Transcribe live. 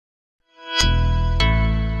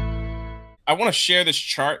I want to share this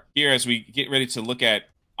chart here as we get ready to look at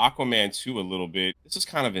Aquaman 2 a little bit. This is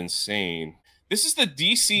kind of insane. This is the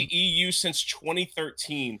DCEU since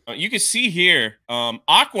 2013. You can see here,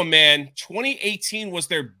 Aquaman 2018 was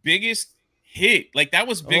their biggest hit. Like, that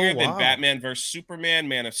was bigger than Batman vs. Superman,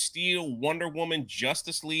 Man of Steel, Wonder Woman,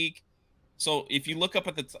 Justice League. So if you look up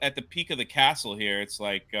at the peak of the castle here, it's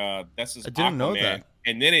like this is I didn't know that.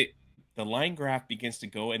 And then the line graph begins to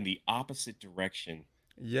go in the opposite direction.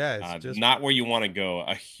 Yeah, it's just not where you want to go.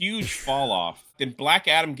 A huge fall off. Then Black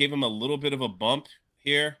Adam gave him a little bit of a bump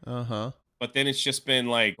here. But then it's just been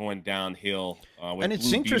like going downhill. And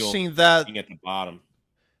it's interesting that at the bottom,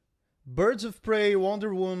 Birds of Prey,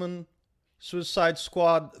 Wonder Woman, Suicide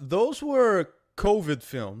Squad, those were COVID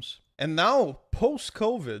films. And now,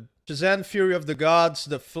 post-COVID, Shazam! Fury of the Gods,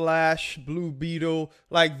 The Flash, Blue Beetle,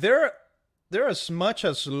 like they're as much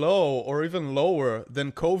as low or even lower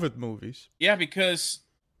than COVID movies. Yeah, because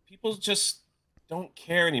people just don't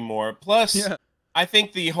care anymore. Plus, yeah. I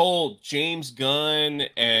think the whole James Gunn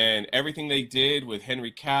and everything they did with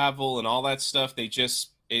Henry Cavill and all that stuff, they just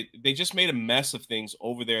made a mess of things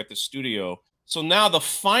over there at the studio. So now the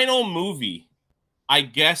final movie, I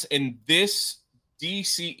guess, in this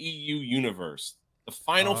DCEU universe, the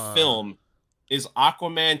final film is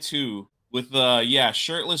Aquaman 2 with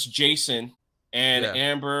shirtless Jason and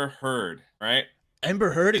Amber Heard, right?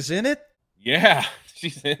 Amber Heard is in it? Yeah,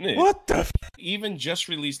 she's in it. What the? Even just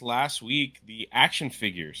released last week, the action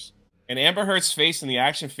figures. And Amber Heard's face in the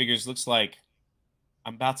action figures looks like,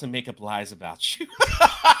 I'm about to make up lies about you.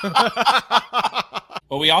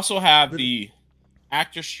 But we also have the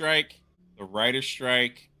actor strike, the writer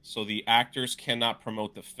strike, so the actors cannot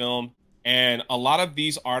promote the film. And a lot of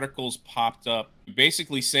these articles popped up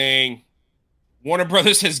basically saying Warner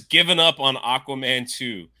Brothers has given up on Aquaman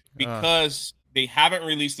 2 because they haven't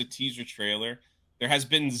released a teaser trailer. There has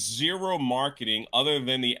been zero marketing other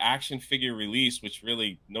than the action figure release, which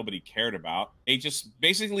really nobody cared about. They just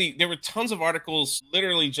basically, there were tons of articles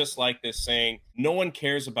literally just like this saying, no one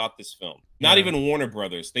cares about this film. Not even Warner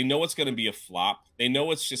Brothers. They know it's going to be a flop. They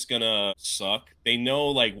know it's just going to suck. They know,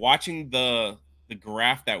 like, watching the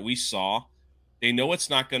graph that we saw, they know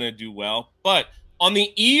it's not going to do well. But on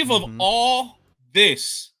the eve of all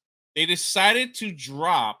this, they decided to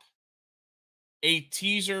drop a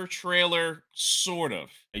teaser trailer, sort of.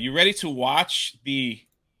 Are you ready to watch the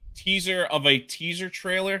teaser of a teaser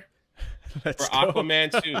trailer for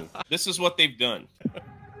Aquaman 2? This is what they've done.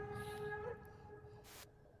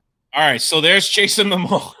 All right, so there's Jason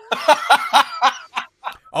Momoa.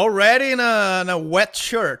 Already in a wet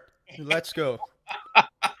shirt. Let's go.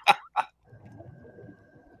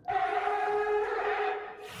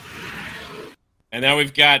 And now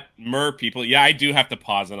we've got mer people. Yeah, I do have to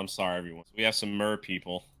pause it. I'm sorry, everyone. So we have some mer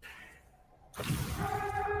people.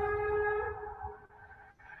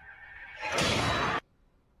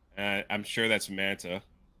 I'm sure that's Manta.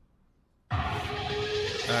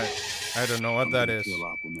 I don't know what that is. Kill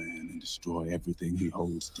Aquaman and destroy everything he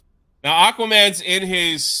holds. Now Aquaman's in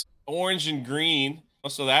his orange and green,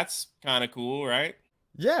 so that's kind of cool, right?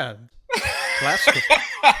 Yeah, classic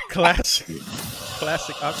Aquaman.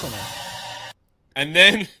 And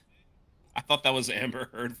then, I thought that was Amber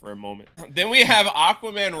Heard for a moment. Then we have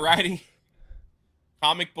Aquaman riding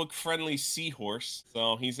comic book friendly seahorse.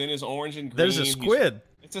 So he's in his orange and green. There's a squid.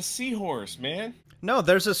 It's a seahorse, man. No,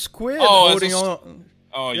 there's a squid holding on.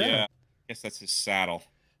 Oh, yeah. I guess that's his saddle.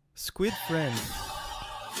 Squid friend.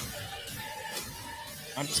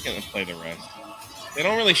 I'm just going to play the rest. They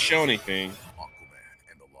don't really show anything.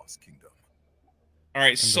 Aquaman and the Lost Kingdom. All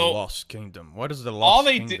right, so... The Lost Kingdom. What is the Lost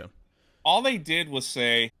Kingdom? All they did was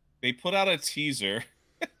say, they put out a teaser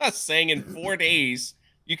saying in 4 days,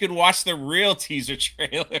 you could watch the real teaser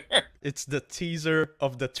trailer. It's the teaser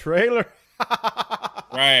of the trailer.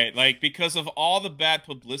 Right, like, because of all the bad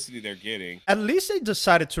publicity they're getting. At least they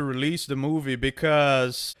decided to release the movie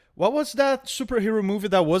because... What was that superhero movie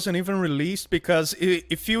that wasn't even released? Because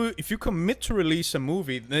if you commit to release a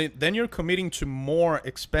movie, then you're committing to more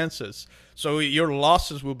expenses. So your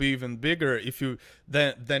losses will be even bigger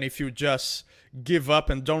than if you just give up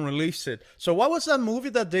and don't release it. So what was that movie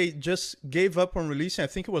that they just gave up on releasing? I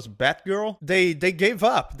think it was Batgirl. They gave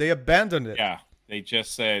up. They abandoned it. Yeah, they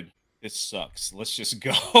just said, this sucks. Let's just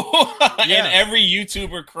go. And every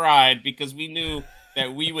YouTuber cried because we knew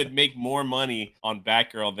that we would make more money on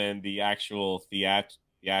Batgirl than the actual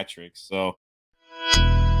theatrics. So